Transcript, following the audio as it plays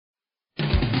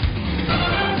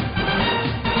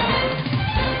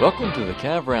Welcome to the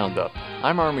Cav Round-Up.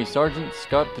 I'm Army Sergeant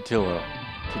Scott Pittillo.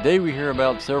 Today we hear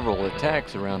about several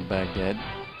attacks around Baghdad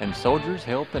and soldiers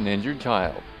help an injured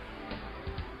child.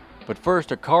 But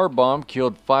first, a car bomb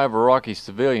killed 5 Iraqi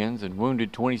civilians and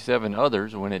wounded 27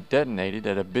 others when it detonated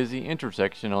at a busy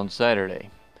intersection on Saturday.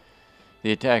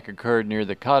 The attack occurred near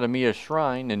the Khadamiyah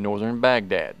shrine in northern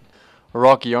Baghdad.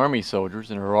 Iraqi army soldiers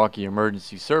and Iraqi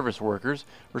emergency service workers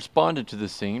responded to the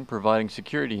scene, providing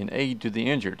security and aid to the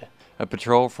injured. A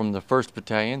patrol from the 1st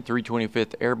Battalion,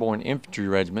 325th Airborne Infantry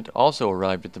Regiment also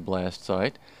arrived at the blast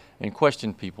site and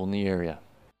questioned people in the area.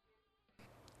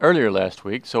 Earlier last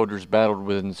week, soldiers battled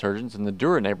with insurgents in the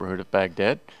Dura neighborhood of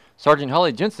Baghdad. Sergeant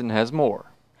Holly Jensen has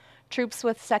more. Troops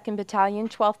with 2nd Battalion,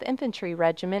 12th Infantry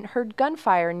Regiment heard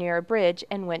gunfire near a bridge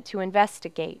and went to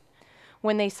investigate.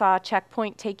 When they saw a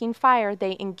checkpoint taking fire,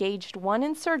 they engaged one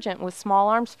insurgent with small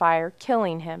arms fire,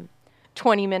 killing him.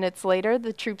 20 minutes later,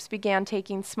 the troops began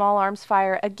taking small arms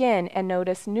fire again and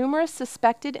noticed numerous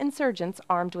suspected insurgents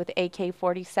armed with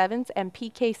AK-47s and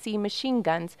PKC machine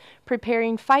guns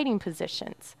preparing fighting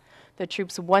positions. The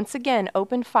troops once again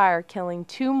opened fire, killing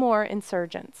 2 more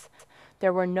insurgents.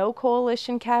 There were no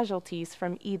coalition casualties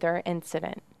from either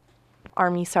incident.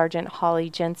 Army Sergeant Holly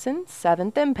Jensen,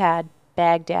 7th MPAD,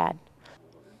 Baghdad.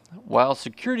 While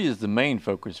security is the main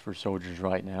focus for soldiers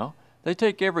right now, they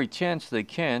take every chance they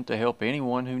can to help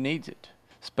anyone who needs it.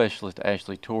 Specialist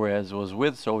Ashley Torres was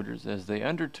with soldiers as they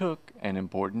undertook an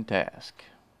important task.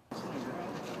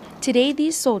 Today,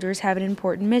 these soldiers have an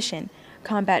important mission.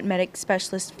 Combat Medic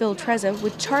Specialist Phil Trezza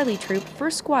with Charlie Troop,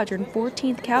 1st Squadron,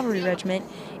 14th Cavalry Regiment,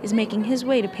 is making his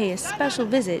way to pay a special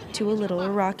visit to a little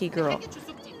Iraqi girl.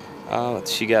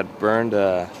 She got burned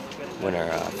when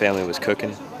her family was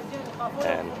cooking,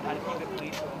 and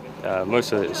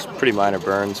most of it is pretty minor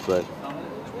burns, but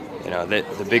you know,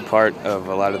 the big part of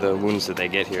a lot of the wounds that they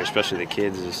get here, especially the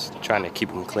kids, is trying to keep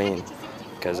them clean,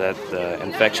 because the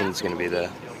infection is going to be the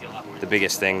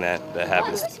biggest thing that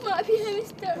happens.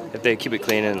 If they keep it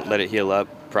clean and let it heal up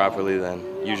properly, then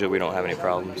usually we don't have any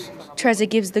problems. Trezza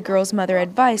gives the girl's mother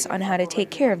advice on how to take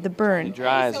care of the burn.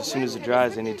 As soon as it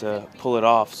dries, they need to pull it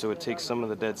off so it takes some of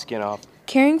the dead skin off.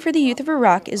 Caring for the youth of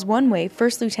Iraq is one way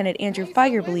 1st Lieutenant Andrew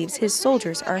Feiger believes his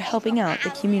soldiers are helping out the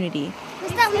community.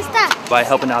 By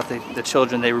helping out the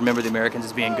children, they remember the Americans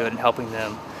as being good and helping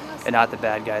them, and not the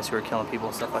bad guys who are killing people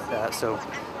and stuff like that. So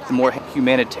the more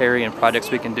humanitarian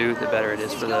projects we can do, the better it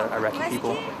is for the Iraqi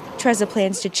people. Trezza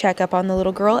plans to check up on the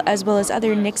little girl as well as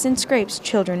other nicks and scrapes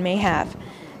children may have.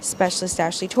 Specialist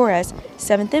Ashley Torres,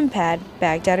 7th MPAD,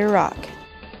 Baghdad, Iraq.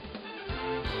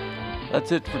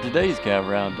 That's it for today's Cav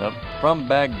Roundup. From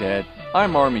Baghdad,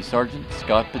 I'm Army Sergeant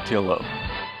Scott Pittillo.